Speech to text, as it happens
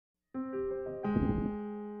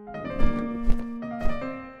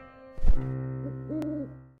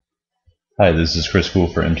Hi, this is Chris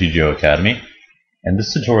Cool for MTGO Academy, and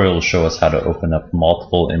this tutorial will show us how to open up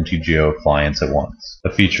multiple MTGO clients at once,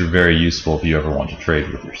 a feature very useful if you ever want to trade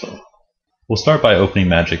with yourself. We'll start by opening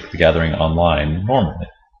Magic the Gathering Online normally.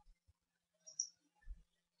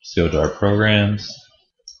 Just go to our Programs,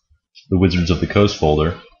 the Wizards of the Coast folder,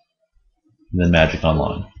 and then Magic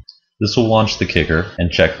Online. This will launch the kicker and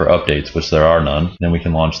check for updates, which there are none, then we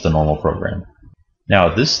can launch the normal program. Now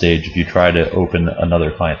at this stage, if you try to open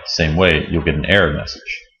another client the same way, you'll get an error message.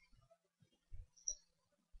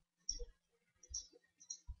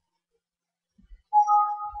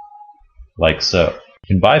 Like so.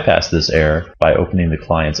 You can bypass this error by opening the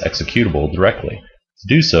client's executable directly. To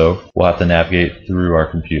do so, we'll have to navigate through our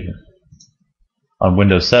computer. On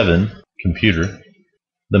Windows 7, Computer,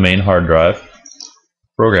 the main hard drive,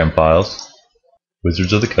 Program Files,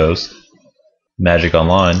 Wizards of the Coast, Magic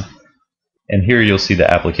Online, and here you'll see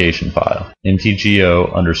the application file,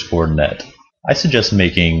 MTGO_net. I suggest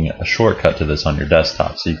making a shortcut to this on your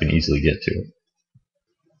desktop so you can easily get to it.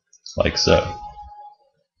 Like so.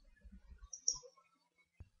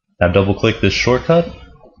 Now double click this shortcut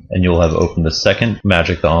and you'll have opened the second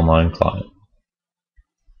Magic the Online client.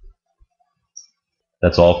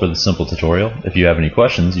 That's all for the simple tutorial. If you have any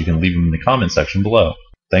questions, you can leave them in the comment section below.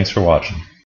 Thanks for watching.